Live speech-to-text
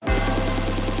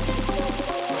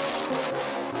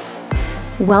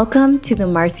Welcome to the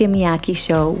Marcia Miyake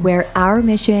Show, where our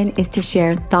mission is to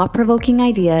share thought-provoking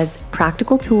ideas,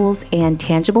 practical tools, and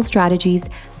tangible strategies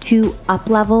to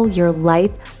up-level your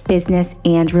life, business,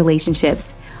 and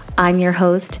relationships. I'm your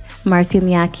host, Marcia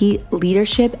Miyake,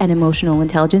 leadership and emotional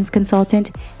intelligence consultant,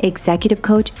 executive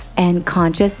coach, and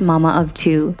conscious mama of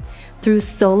two. Through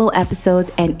solo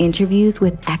episodes and interviews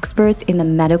with experts in the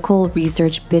medical,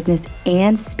 research, business,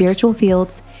 and spiritual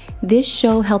fields, this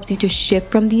show helps you to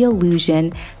shift from the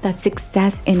illusion that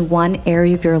success in one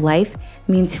area of your life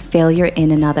means failure in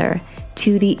another,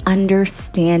 to the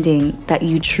understanding that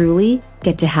you truly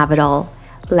get to have it all.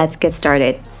 Let's get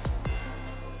started.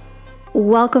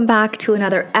 Welcome back to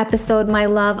another episode, my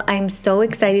love. I'm so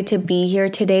excited to be here.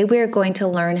 Today, we are going to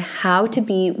learn how to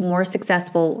be more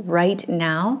successful right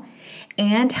now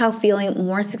and how feeling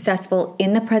more successful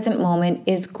in the present moment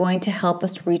is going to help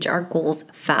us reach our goals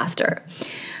faster.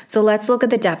 So let's look at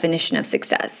the definition of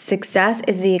success. Success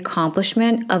is the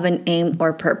accomplishment of an aim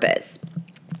or purpose.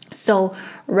 So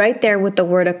right there with the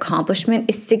word accomplishment,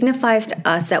 it signifies to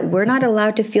us that we're not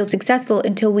allowed to feel successful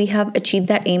until we have achieved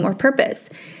that aim or purpose.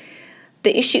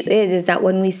 The issue is that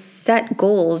when we set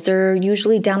goals, they're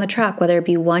usually down the track, whether it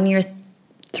be 1 year,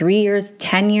 3 years,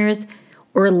 10 years,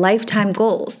 or lifetime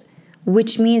goals,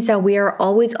 which means that we are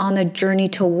always on the journey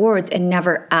towards and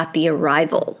never at the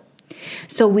arrival.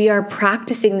 So we are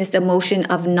practicing this emotion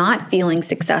of not feeling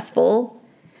successful,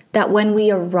 that when we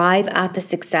arrive at the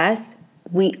success,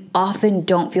 we often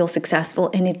don't feel successful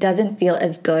and it doesn't feel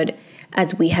as good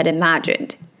as we had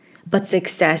imagined. But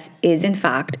success is in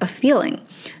fact a feeling.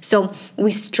 So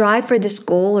we strive for this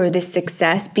goal or this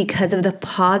success because of the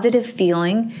positive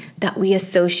feeling that we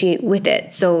associate with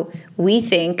it. So we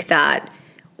think that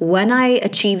when I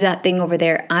achieve that thing over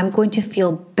there, I'm going to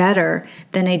feel better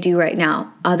than I do right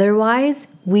now. Otherwise,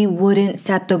 we wouldn't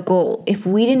set the goal. If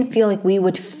we didn't feel like we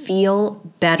would feel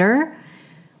better,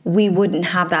 we wouldn't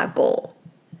have that goal.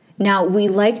 Now, we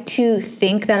like to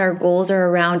think that our goals are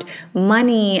around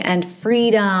money and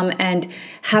freedom and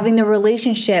having the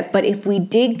relationship. But if we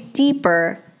dig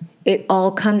deeper, it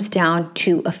all comes down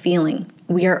to a feeling.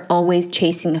 We are always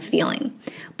chasing a feeling.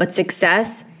 But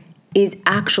success is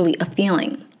actually a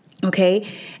feeling. Okay?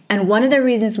 And one of the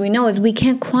reasons we know is we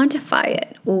can't quantify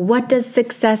it. Well, what does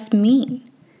success mean?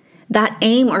 That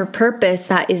aim or purpose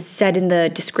that is said in the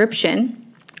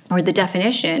description or the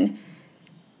definition,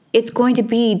 it's going to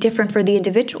be different for the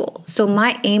individual. So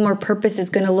my aim or purpose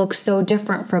is going to look so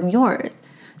different from yours.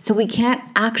 So we can't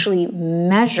actually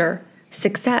measure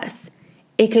success.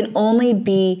 It can only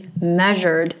be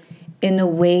measured in the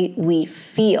way we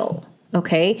feel.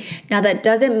 Okay. Now that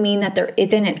doesn't mean that there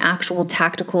isn't an actual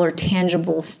tactical or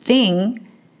tangible thing,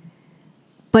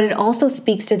 but it also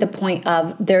speaks to the point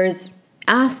of there's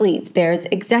athletes, there's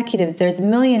executives, there's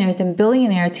millionaires and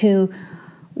billionaires who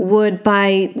would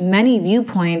by many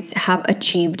viewpoints have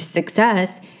achieved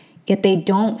success, yet they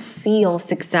don't feel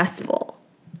successful.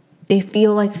 They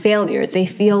feel like failures. They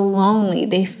feel lonely.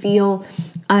 They feel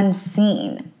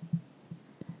unseen.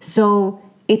 So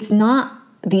it's not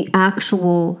the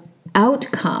actual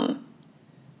outcome.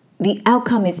 The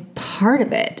outcome is part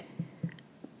of it.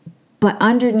 But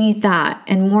underneath that,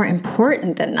 and more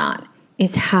important than that,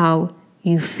 is how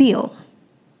you feel.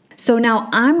 So now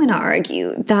I'm going to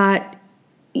argue that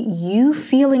you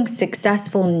feeling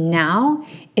successful now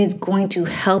is going to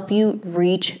help you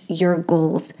reach your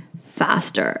goals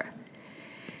faster.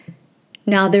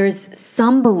 Now, there's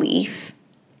some belief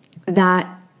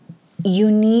that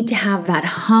you need to have that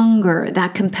hunger,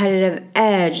 that competitive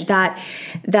edge,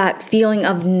 that feeling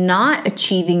of not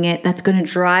achieving it that's going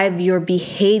to drive your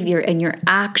behavior and your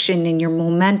action and your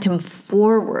momentum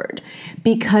forward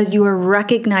because you are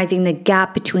recognizing the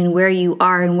gap between where you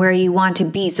are and where you want to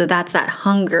be. So that's that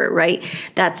hunger, right?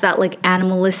 That's that like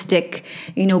animalistic,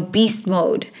 beast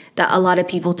mode that a lot of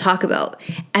people talk about.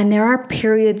 And there are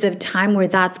periods of time where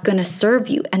that's going to serve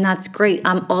you. And that's great.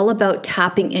 I'm all about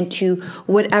tapping into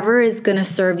whatever is going to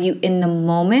serve you in the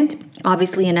moment,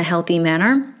 obviously in a healthy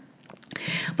manner,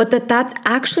 but that's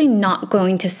actually not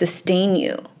going to sustain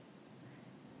you.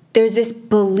 There's this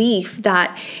belief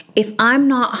that if I'm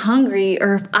not hungry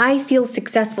or if I feel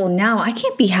successful now, I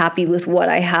can't be happy with what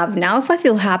I have now. If I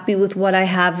feel happy with what I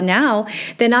have now,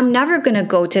 then I'm never going to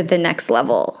go to the next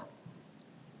level.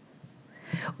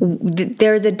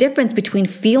 There's a difference between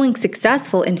feeling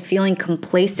successful and feeling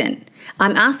complacent.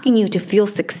 I'm asking you to feel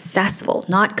successful,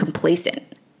 not complacent.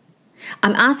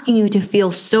 I'm asking you to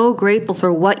feel so grateful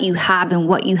for what you have and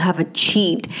what you have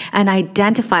achieved and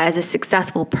identify as a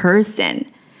successful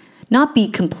person. Not be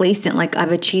complacent, like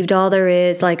I've achieved all there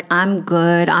is, like I'm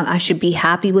good, I should be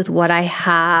happy with what I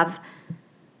have.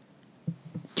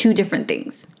 two different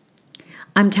things.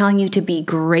 I'm telling you to be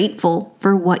grateful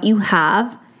for what you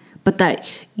have, but that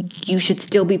you should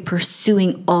still be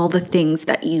pursuing all the things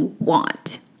that you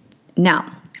want.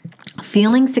 Now,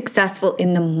 feeling successful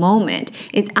in the moment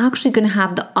is actually going to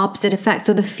have the opposite effect.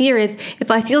 So the fear is, if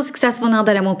I feel successful now,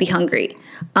 that I won't be hungry.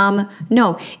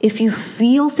 No, if you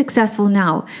feel successful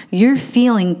now, your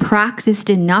feeling practiced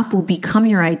enough will become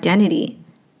your identity.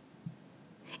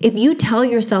 If you tell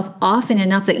yourself often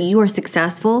enough that you are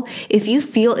successful, if you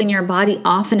feel in your body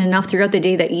often enough throughout the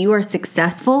day that you are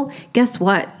successful, guess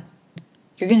what?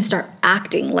 You're going to start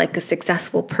acting like a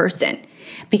successful person,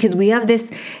 because we have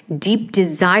this deep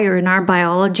desire in our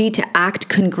biology to act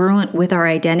congruent with our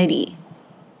identity.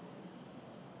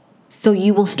 So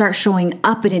you will start showing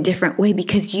up in a different way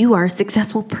because you are a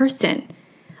successful person.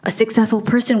 A successful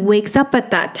person wakes up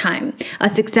at that time. A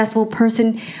successful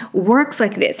person works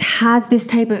like this, has this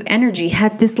type of energy,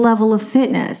 has this level of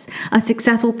fitness. A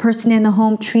successful person in the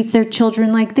home treats their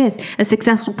children like this. A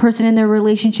successful person in their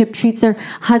relationship treats their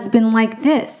husband like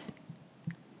this.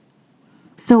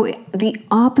 So the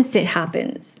opposite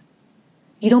happens.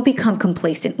 You don't become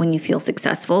complacent when you feel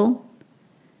successful.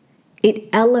 It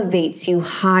elevates you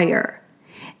higher.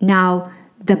 Now,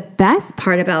 the best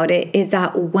part about it is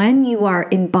that when you are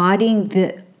embodying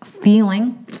the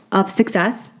feeling of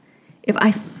success, if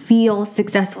I feel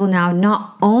successful now,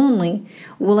 not only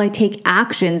will I take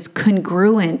actions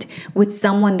congruent with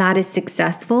someone that is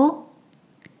successful,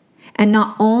 and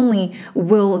not only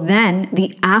will then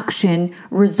the action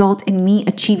result in me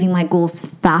achieving my goals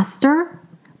faster,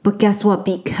 but guess what?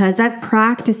 Because I've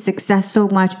practiced success so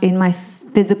much in my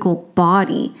physical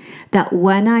body, that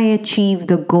when I achieve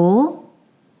the goal,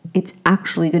 it's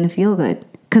actually going to feel good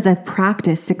because I've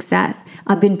practiced success.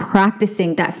 I've been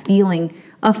practicing that feeling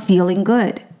of feeling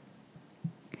good.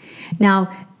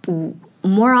 Now,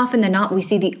 more often than not, we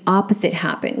see the opposite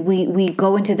happen. We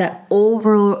go into that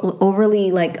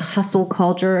overly like hustle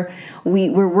culture.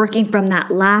 We're working from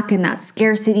that lack and that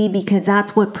scarcity because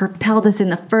that's what propelled us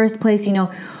in the first place.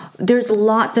 There's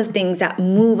lots of things that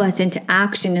move us into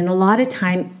action, and a lot of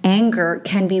time anger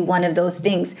can be one of those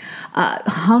things.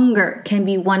 Hunger can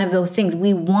be one of those things.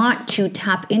 We want to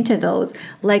tap into those,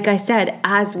 like I said,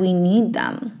 as we need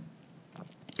them.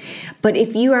 But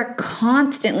if you are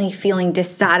constantly feeling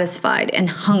dissatisfied and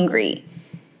hungry,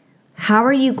 how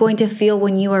are you going to feel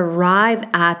when you arrive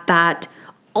at that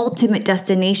ultimate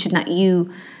destination that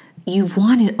you've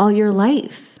wanted all your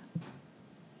life?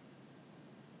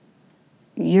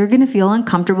 You're going to feel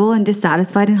uncomfortable and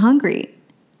dissatisfied and hungry.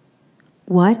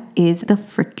 What is the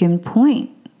freaking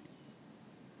point?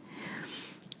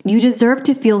 You deserve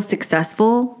to feel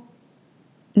successful,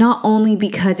 not only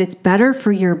because it's better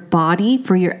for your body,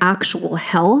 for your actual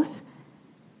health.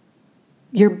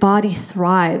 Your body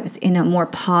thrives in a more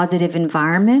positive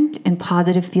environment and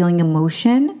positive feeling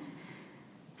emotion.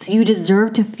 So you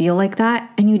deserve to feel like that,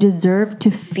 and you deserve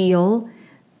to feel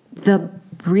the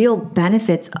real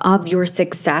benefits of your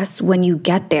success when you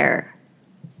get there.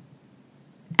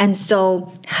 And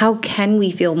so how can we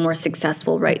feel more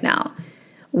successful right now?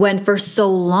 When for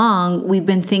so long we've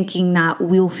been thinking that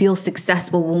we'll feel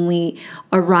successful when we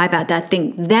arrive at that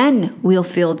thing, then we'll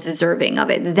feel deserving of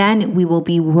it. Then we will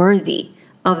be worthy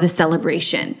of the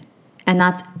celebration. And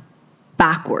that's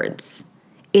backwards.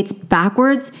 It's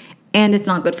backwards, and it's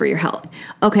not good for your health.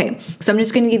 Okay, so I'm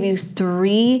just going to give you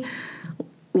 3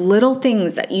 little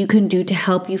things that you can do to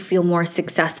help you feel more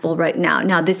successful right now.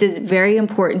 Now, this is very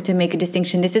important to make a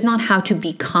distinction. This is not how to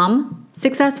become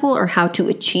successful or how to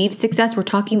achieve success. We're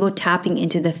talking about tapping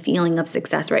into the feeling of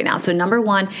success right now. So number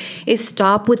 1 is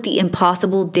stop with the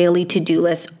impossible daily to-do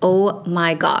list. Oh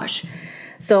my gosh.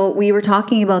 So we were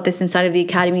talking about this inside of the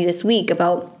academy this week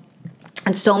about,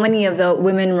 and so many of the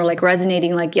women were like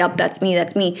resonating like, yep, that's me,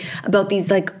 about these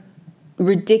like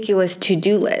ridiculous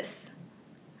to-do lists.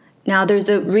 Now, there's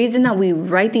a reason that we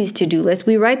write these to-do lists.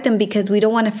 We write them because we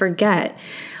don't want to forget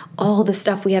all the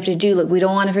stuff we have to do. Like, we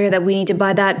don't want to forget that we need to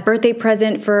buy that birthday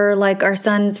present for like our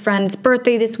son's friend's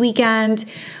birthday this weekend.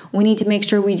 We need to make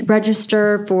sure we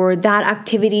register for that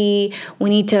activity.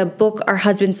 We need to book our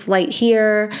husband's flight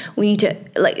here. We need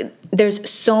to, there's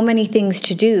so many things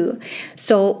to do.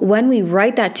 So when we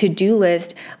write that to-do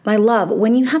list, my love,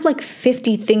 when you have like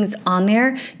 50 things on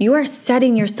there, you are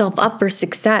setting yourself up for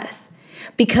success.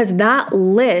 Because that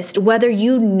list, whether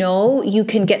you know you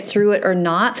can get through it or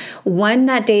not, when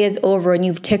that day is over and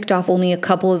you've ticked off only a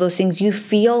couple of those things, you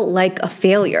feel like a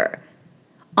failure.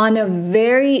 On a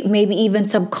very, maybe even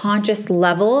subconscious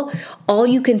level, all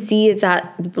you can see is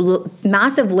that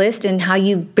massive list and how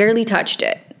you've barely touched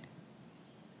it.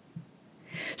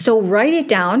 So write it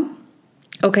down.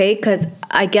 Okay, because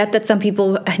I get that some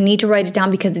people need to write it down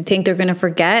because they think they're going to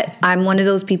forget. I'm one of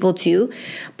those people too.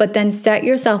 But then set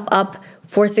yourself up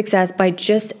for success by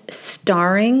just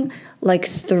starring like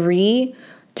 3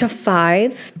 to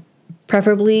 5,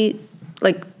 preferably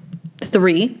like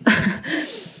 3,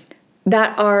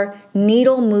 that are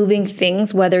needle moving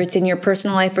things, whether it's in your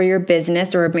personal life or your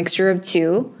business or a mixture of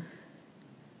two,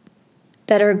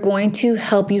 that are going to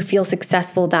help you feel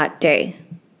successful that day.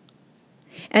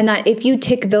 And that if you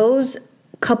tick those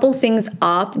couple things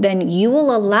off, then you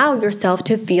will allow yourself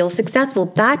to feel successful.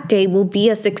 That day will be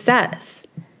a success.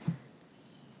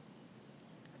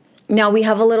 Now we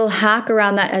have a little hack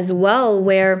around that as well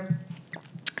where,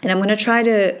 and I'm going to try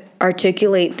to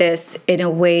articulate this in a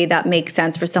way that makes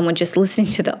sense for someone just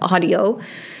listening to the audio.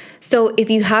 So if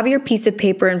you have your piece of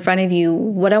paper in front of you,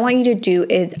 what I want you to do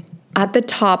is at the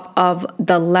top of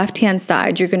the left-hand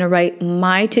side, you're going to write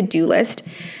my to-do list.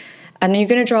 And then you're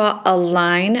going to draw a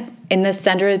line in the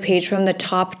center of the page from the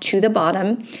top to the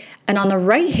bottom. And on the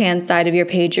right-hand side of your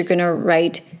page, you're going to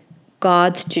write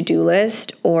God's to-do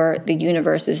list or the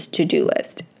universe's to-do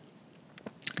list.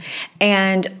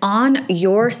 And on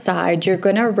your side, you're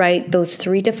going to write those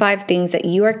 3 to 5 things that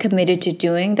you are committed to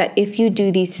doing, that if you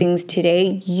do these things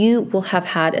today, you will have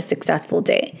had a successful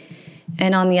day.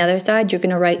 And on the other side, you're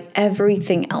going to write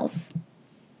everything else.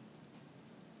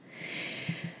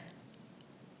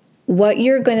 What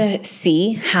you're going to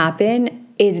see happen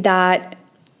is that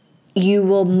you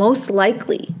will most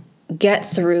likely get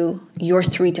through your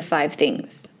 3 to 5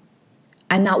 things.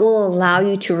 And that will allow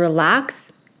you to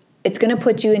relax. It's going to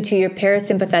put you into your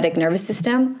parasympathetic nervous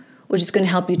system, which is going to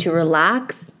help you to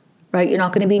relax, right? You're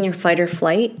not going to be in your fight or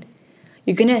flight.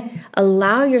 You're going to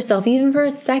allow yourself, even for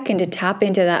a second, to tap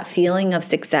into that feeling of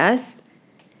success.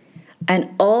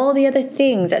 And all the other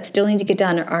things that still need to get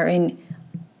done are in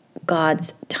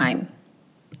God's time.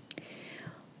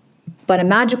 But a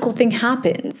magical thing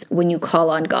happens when you call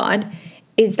on God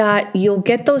is that you'll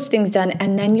get those things done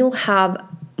and then you'll have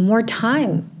more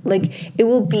time. Like it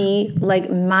will be like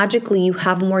magically you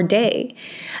have more day.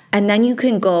 And then you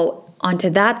can go onto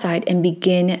that side and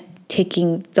begin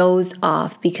ticking those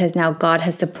off because now God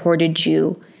has supported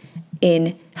you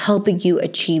in helping you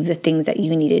achieve the things that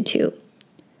you needed to.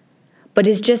 But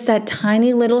it's just that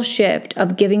tiny little shift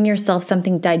of giving yourself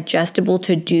something digestible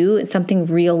to do and something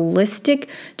realistic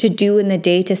to do in the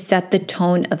day to set the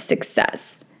tone of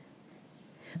success.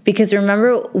 Because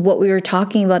remember what we were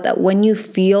talking about, that when you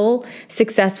feel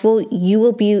successful, you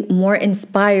will be more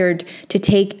inspired to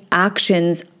take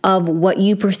actions of what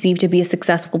you perceive to be a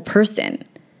successful person.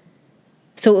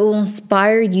 So it will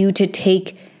inspire you to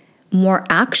take more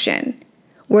action.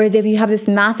 Whereas if you have this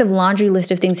massive laundry list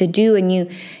of things to do and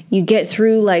you get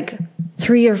through like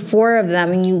 3 or 4 of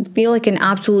them and you feel like an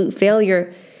absolute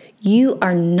failure, you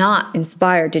are not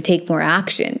inspired to take more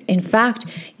action. In fact,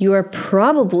 you are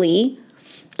probably,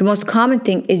 the most common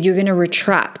thing is you're going to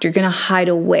retract, you're going to hide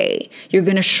away, you're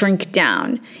going to shrink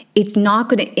down. It's not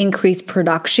going to increase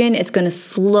production, it's going to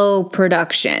slow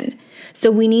production. So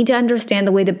we need to understand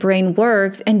the way the brain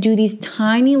works and do these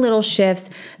tiny little shifts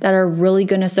that are really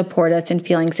going to support us in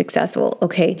feeling successful.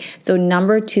 Okay, so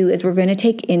number 2 is we're going to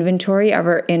take inventory of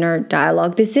our inner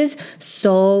dialogue. This is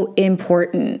so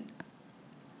important.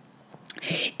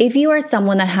 If you are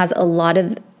someone that has a lot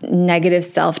of negative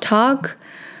self-talk,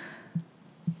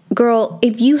 girl,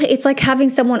 it's like having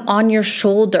someone on your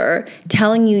shoulder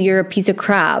telling you you're a piece of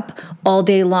crap all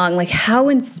day long. Like, how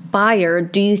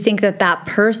inspired do you think that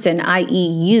person, i.e.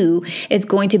 you, is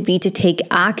going to be to take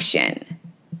action?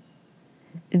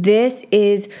 This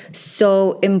is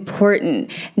so important.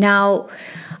 Now,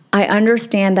 I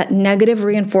understand that negative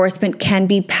reinforcement can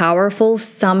be powerful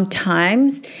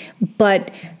sometimes,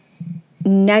 but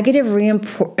negative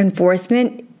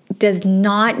reinforcement does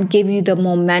not give you the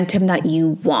momentum that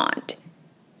you want.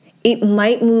 It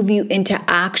might move you into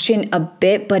action a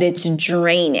bit, but it's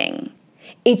draining.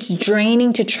 It's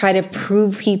draining to try to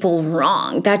prove people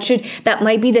wrong. That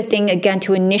might be the thing, again,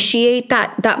 to initiate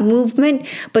that movement,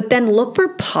 but then look for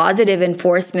positive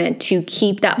enforcement to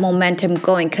keep that momentum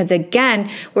going. Because again,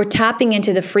 we're tapping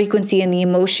into the frequency and the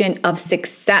emotion of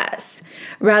success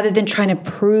rather than trying to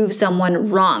prove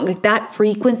someone wrong. Like, that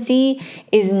frequency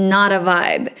is not a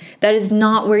vibe. That is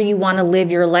not where you want to live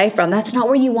your life from. That's not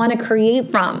where you want to create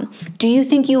from. Do you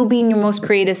think you will be in your most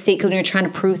creative state when you're trying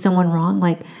to prove someone wrong?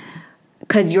 Like,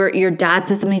 because your dad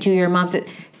said something to you, your mom said,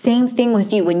 same thing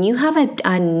with you. When you have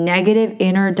a negative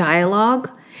inner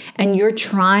dialogue and you're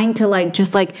trying to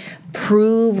just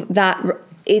prove that,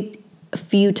 it's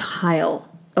futile.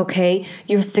 okay,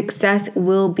 your success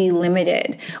will be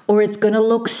limited, or it's going to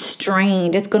look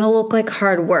strained. It's going to look like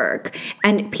hard work.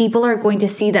 And people are going to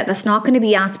see that that's not going to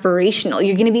be aspirational.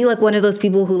 You're going to be like one of those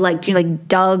people who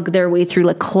dug their way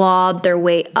through, clawed their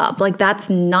way up. That's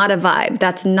not a vibe.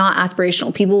 That's not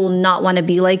aspirational. People will not want to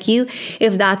be like you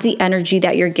if that's the energy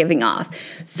that you're giving off.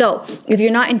 So if you're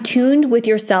not in tune with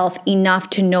yourself enough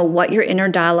to know what your inner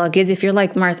dialogue is, if you're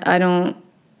like, Mars, I don't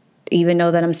even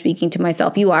know that I'm speaking to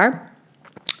myself. You are.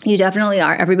 You definitely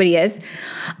are. Everybody is.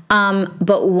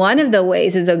 But one of the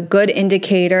ways is a good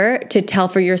indicator to tell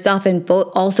for yourself and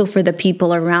also for the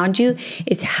people around you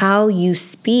is how you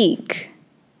speak.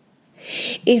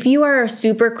 If you are a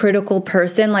super critical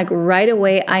person, right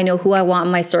away, I know who I want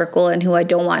in my circle and who I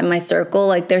don't want in my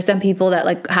circle. There's some people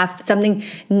that have something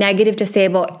negative to say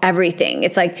about everything.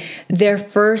 It's their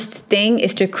first thing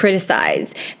is to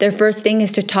criticize. Their first thing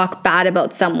is to talk bad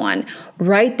about someone.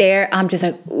 Right there, I'm just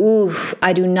oof,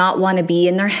 I do not want to be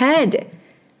in their head.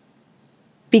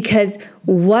 Because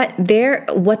what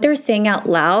they're saying out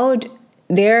loud,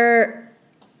 they're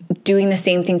doing the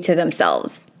same thing to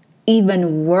themselves.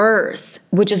 Even worse,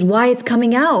 which is why it's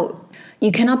coming out.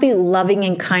 You cannot be loving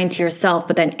and kind to yourself,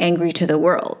 but then angry to the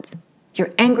world.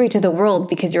 You're angry to the world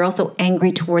because you're also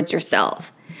angry towards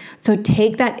yourself. So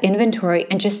take that inventory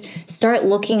and just start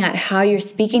looking at how you're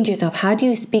speaking to yourself. How do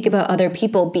you speak about other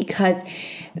people? Because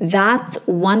that's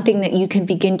one thing that you can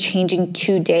begin changing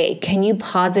today. Can you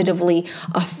positively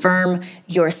affirm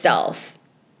yourself?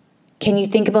 Can you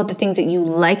think about the things that you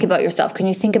like about yourself? Can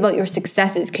you think about your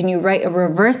successes? Can you write a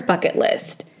reverse bucket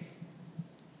list?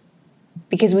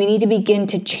 Because we need to begin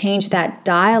to change that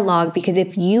dialogue, because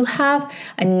if you have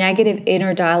a negative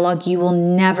inner dialogue, you will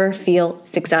never feel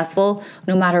successful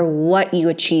no matter what you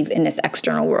achieve in this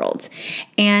external world.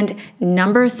 And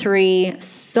number 3,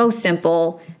 so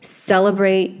simple,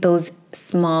 celebrate those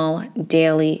small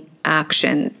daily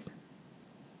actions.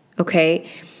 Okay?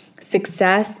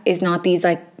 Success is not these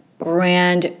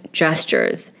grand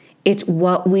gestures. It's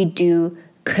what we do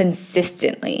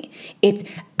consistently. It's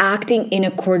acting in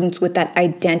accordance with that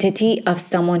identity of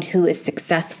someone who is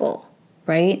successful,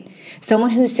 right?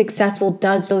 Someone who's successful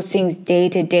does those things day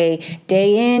to day,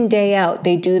 day in, day out.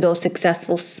 They do those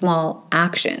successful small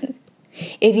actions.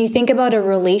 If you think about a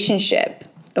relationship,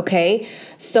 okay?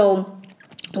 So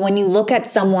when you look at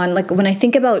someone, when I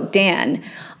think about Dan,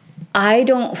 I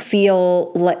don't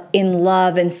feel in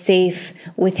love and safe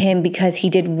with him because he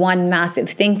did one massive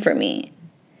thing for me.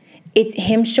 It's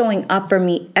him showing up for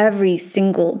me every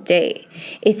single day.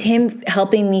 It's him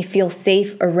helping me feel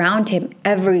safe around him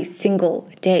every single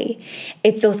day.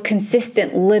 It's those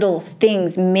consistent little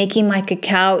things, making my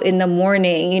cacao in the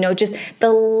morning, just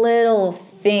the little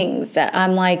things that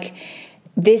I'm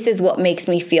this is what makes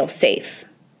me feel safe.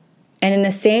 And in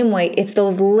the same way, it's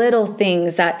those little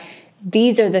things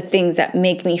these are the things that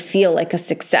make me feel like a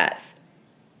success.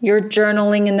 Your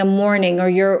journaling in the morning, or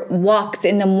your walks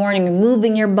in the morning,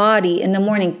 moving your body in the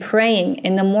morning, praying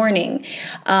in the morning.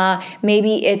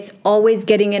 Maybe it's always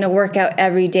getting in a workout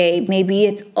every day. Maybe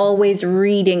it's always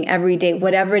reading every day.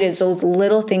 Whatever it is, those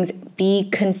little things, be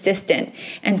consistent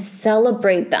and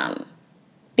celebrate them,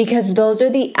 because those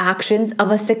are the actions of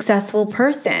a successful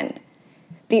person.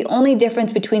 The only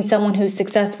difference between someone who's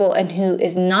successful and who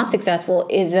is not successful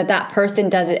is that person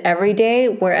does it every day,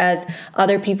 whereas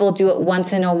other people do it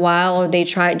once in a while, or they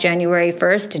try it January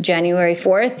 1st to January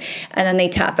 4th, and then they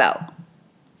tap out.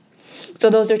 So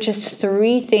those are just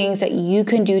 3 things that you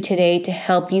can do today to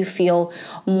help you feel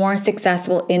more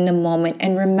successful in the moment.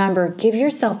 And remember, give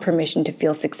yourself permission to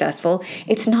feel successful.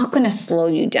 It's not going to slow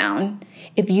you down.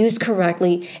 If used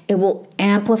correctly, it will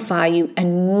amplify you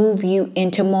and move you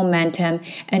into momentum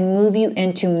and move you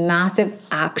into massive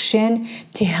action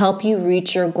to help you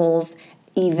reach your goals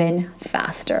even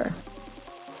faster.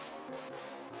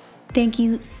 Thank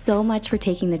you so much for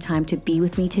taking the time to be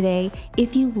with me today.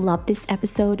 If you love this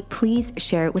episode, please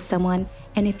share it with someone.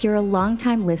 And if you're a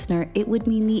longtime listener, it would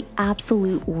mean the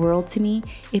absolute world to me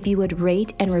if you would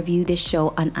rate and review this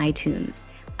show on iTunes.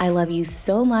 I love you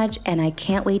so much, and I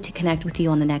can't wait to connect with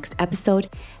you on the next episode.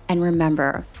 And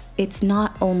remember, it's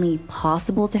not only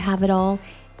possible to have it all,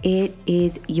 it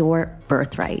is your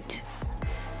birthright.